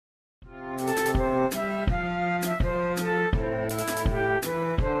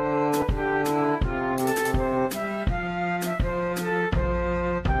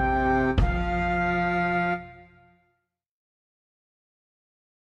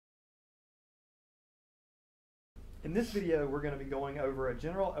In this video, we're going to be going over a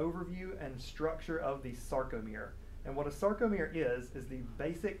general overview and structure of the sarcomere. And what a sarcomere is the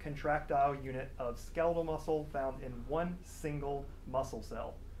basic contractile unit of skeletal muscle found in one single muscle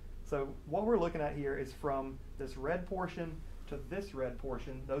cell. So what we're looking at here is from this red portion to this red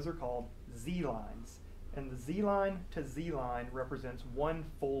portion. Those are called Z-lines. And the Z-line to Z-line represents one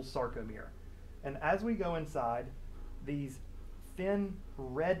full sarcomere. And as we go inside, these thin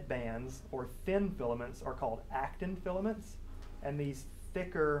red bands or thin filaments are called actin filaments, and these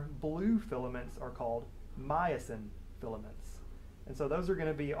thicker blue filaments are called myosin filaments. And so those are going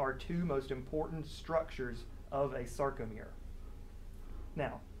to be our two most important structures of a sarcomere.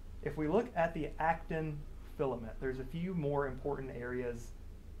 Now, if we look at the actin filament, there's a few more important areas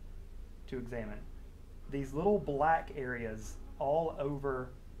to examine. These little black areas all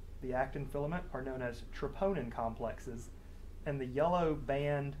over the actin filament are known as troponin complexes, and the yellow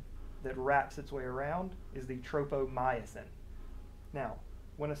band that wraps its way around is the tropomyosin. Now,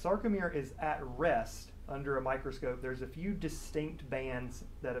 when a sarcomere is at rest under a microscope, there's a few distinct bands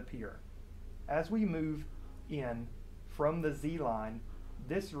that appear. As we move in from the Z-line,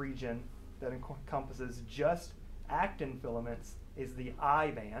 this region that encompasses just actin filaments is the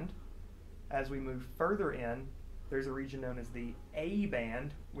I band. As we move further in, there's a region known as the A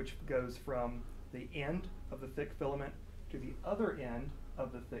band, which goes from the end of the thick filament to the other end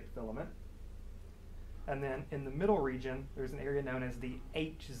of the thick filament. And then in the middle region, there's an area known as the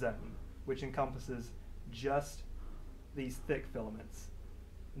H zone, which encompasses just these thick filaments.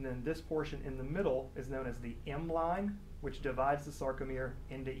 And then this portion in the middle is known as the M line, which divides the sarcomere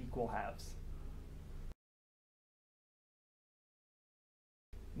into equal halves.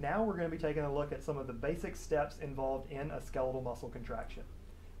 Now we're going to be taking a look at some of the basic steps involved in a skeletal muscle contraction.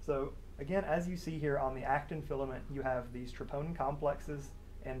 So again, as you see here on the actin filament, you have these troponin complexes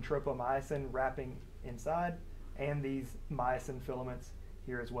and tropomyosin wrapping inside, and these myosin filaments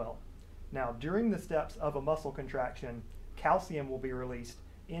here as well. Now, during the steps of a muscle contraction, calcium will be released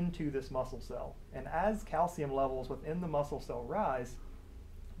into this muscle cell. And as calcium levels within the muscle cell rise,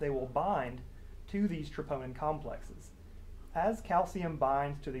 they will bind to these troponin complexes. As calcium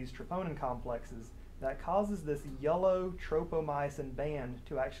binds to these troponin complexes, that causes this yellow tropomyosin band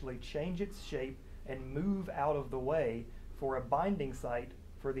to actually change its shape and move out of the way for a binding site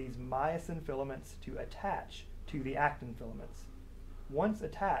for these myosin filaments to attach to the actin filaments. Once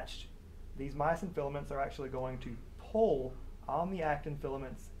attached, these myosin filaments are actually going to pull on the actin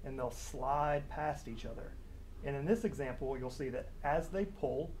filaments, and they'll slide past each other. And in this example, you'll see that as they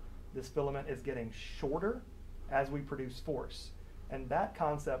pull, this filament is getting shorter as we produce force. And that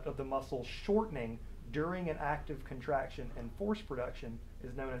concept of the muscle shortening during an active contraction and force production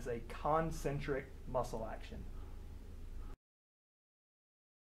is known as a concentric muscle action.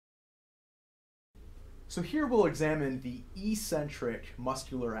 So here we'll examine the eccentric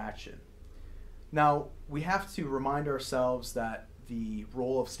muscular action. Now, we have to remind ourselves that the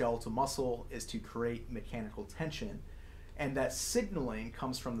role of skeletal muscle is to create mechanical tension, and that signaling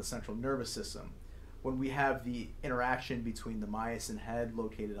comes from the central nervous system. When we have the interaction between the myosin head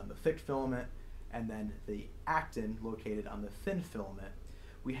located on the thick filament and then the actin located on the thin filament,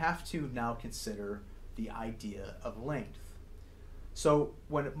 we have to now consider the idea of length. So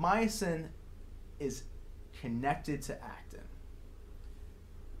when myosin is connected to actin,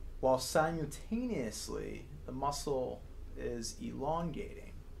 while simultaneously the muscle is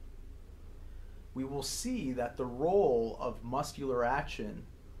elongating, we will see that the role of muscular action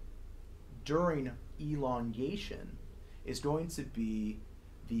during elongation is going to be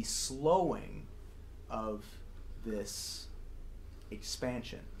the slowing of this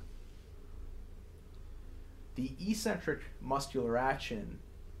expansion. The eccentric muscular action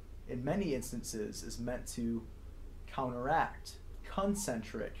in many instances is meant to counteract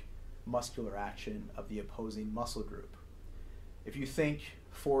concentric muscular action of the opposing muscle group. If you think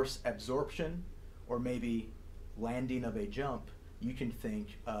force absorption or maybe landing of a jump, you can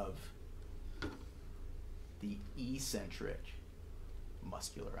think of the eccentric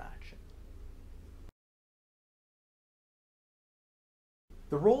muscular action.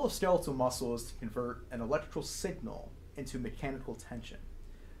 The role of skeletal muscle is to convert an electrical signal into mechanical tension.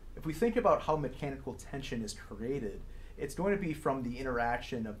 If we think about how mechanical tension is created, it's going to be from the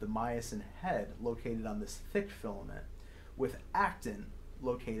interaction of the myosin head located on this thick filament with actin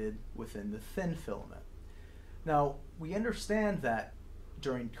located within the thin filament. Now, we understand that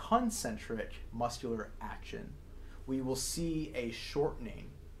during concentric muscular action, we will see a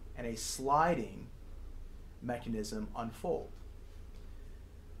shortening and a sliding mechanism unfold.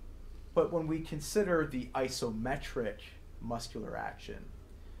 But when we consider the isometric muscular action,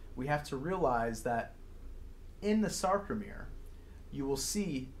 we have to realize that in the sarcomere, you will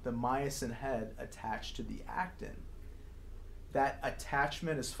see the myosin head attached to the actin. That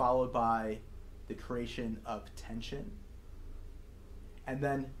attachment is followed by the creation of tension, and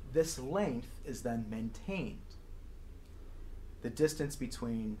then this length is then maintained. The distance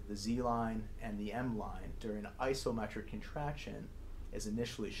between the Z line and the M line during isometric contraction is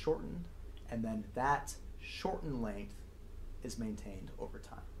initially shortened, and then that shortened length is maintained over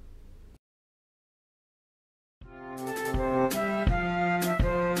time.